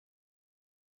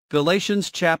Galatians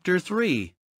chapter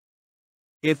 3.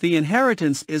 If the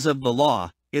inheritance is of the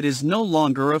law, it is no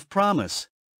longer of promise.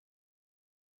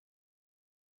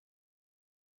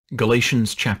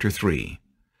 Galatians chapter 3.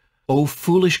 O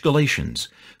foolish Galatians,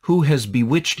 who has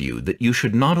bewitched you that you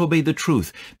should not obey the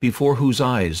truth, before whose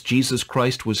eyes Jesus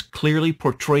Christ was clearly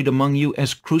portrayed among you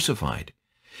as crucified?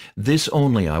 This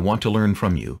only I want to learn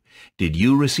from you. Did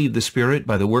you receive the Spirit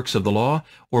by the works of the law,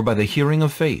 or by the hearing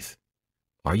of faith?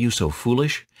 Are you so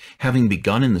foolish? Having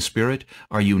begun in the Spirit,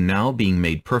 are you now being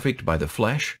made perfect by the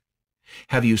flesh?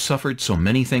 Have you suffered so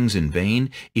many things in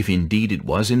vain, if indeed it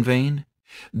was in vain?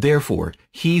 Therefore,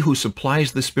 he who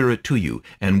supplies the Spirit to you,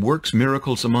 and works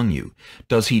miracles among you,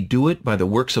 does he do it by the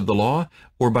works of the law,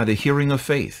 or by the hearing of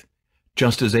faith?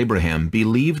 Just as Abraham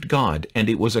believed God, and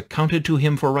it was accounted to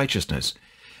him for righteousness.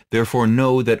 Therefore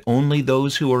know that only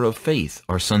those who are of faith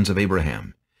are sons of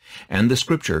Abraham. And the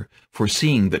Scripture,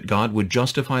 foreseeing that God would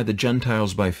justify the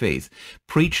Gentiles by faith,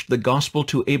 preached the gospel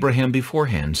to Abraham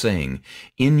beforehand, saying,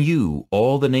 In you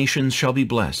all the nations shall be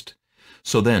blessed.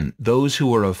 So then, those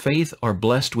who are of faith are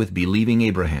blessed with believing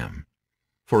Abraham.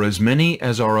 For as many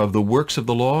as are of the works of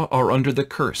the law are under the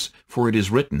curse, for it is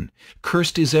written,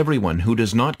 Cursed is everyone who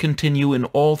does not continue in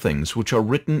all things which are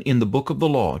written in the book of the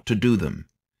law to do them.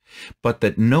 But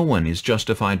that no one is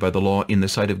justified by the law in the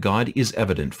sight of God is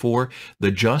evident, for the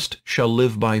just shall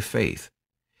live by faith.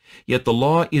 Yet the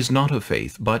law is not of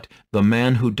faith, but the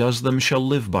man who does them shall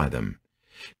live by them.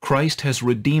 Christ has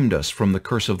redeemed us from the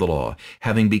curse of the law,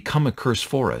 having become a curse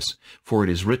for us. For it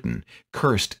is written,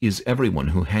 Cursed is everyone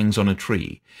who hangs on a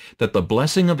tree, that the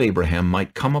blessing of Abraham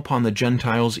might come upon the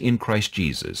Gentiles in Christ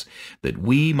Jesus, that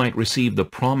we might receive the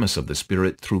promise of the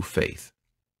Spirit through faith.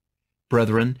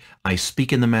 Brethren, I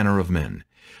speak in the manner of men.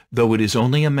 Though it is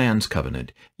only a man's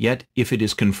covenant, yet if it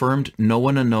is confirmed, no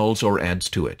one annuls or adds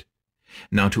to it.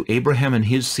 Now to Abraham and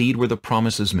his seed were the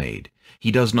promises made.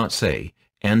 He does not say,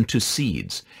 and to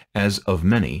seeds, as of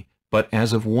many, but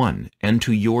as of one, and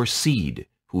to your seed,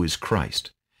 who is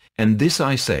Christ. And this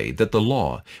I say, that the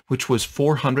law, which was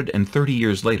 430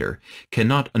 years later,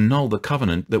 cannot annul the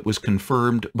covenant that was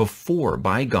confirmed before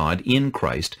by God in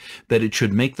Christ, that it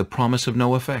should make the promise of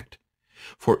no effect.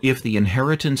 For if the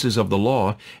inheritance is of the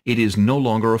law, it is no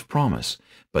longer of promise,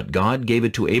 but God gave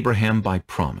it to Abraham by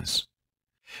promise.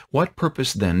 What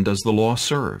purpose then does the law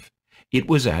serve? It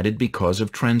was added because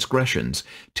of transgressions,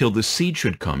 till the seed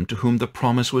should come to whom the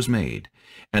promise was made,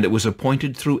 and it was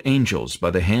appointed through angels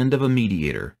by the hand of a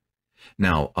mediator.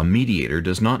 Now a mediator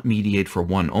does not mediate for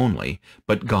one only,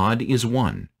 but God is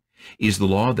one. Is the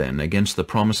law then against the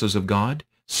promises of God?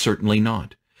 Certainly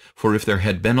not. For if there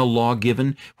had been a law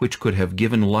given which could have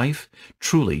given life,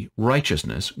 truly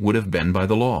righteousness would have been by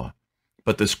the law.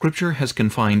 But the Scripture has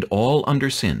confined all under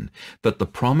sin, that the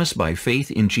promise by faith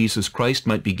in Jesus Christ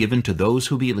might be given to those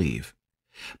who believe.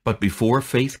 But before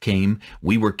faith came,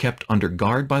 we were kept under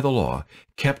guard by the law,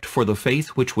 kept for the faith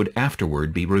which would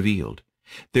afterward be revealed.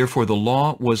 Therefore the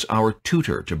law was our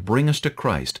tutor to bring us to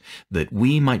Christ, that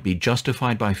we might be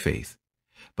justified by faith.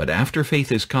 But after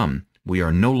faith is come, we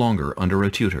are no longer under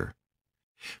a tutor.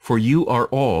 For you are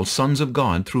all sons of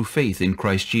God through faith in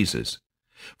Christ Jesus.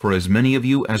 For as many of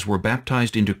you as were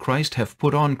baptized into Christ have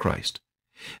put on Christ.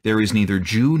 There is neither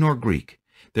Jew nor Greek,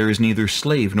 there is neither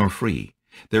slave nor free,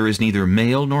 there is neither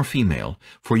male nor female,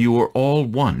 for you are all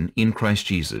one in Christ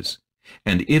Jesus.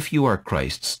 And if you are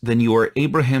Christ's, then you are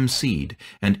Abraham's seed,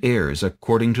 and heirs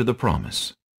according to the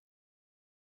promise.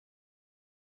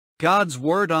 God's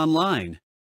Word Online.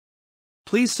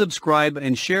 Please subscribe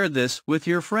and share this with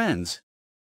your friends.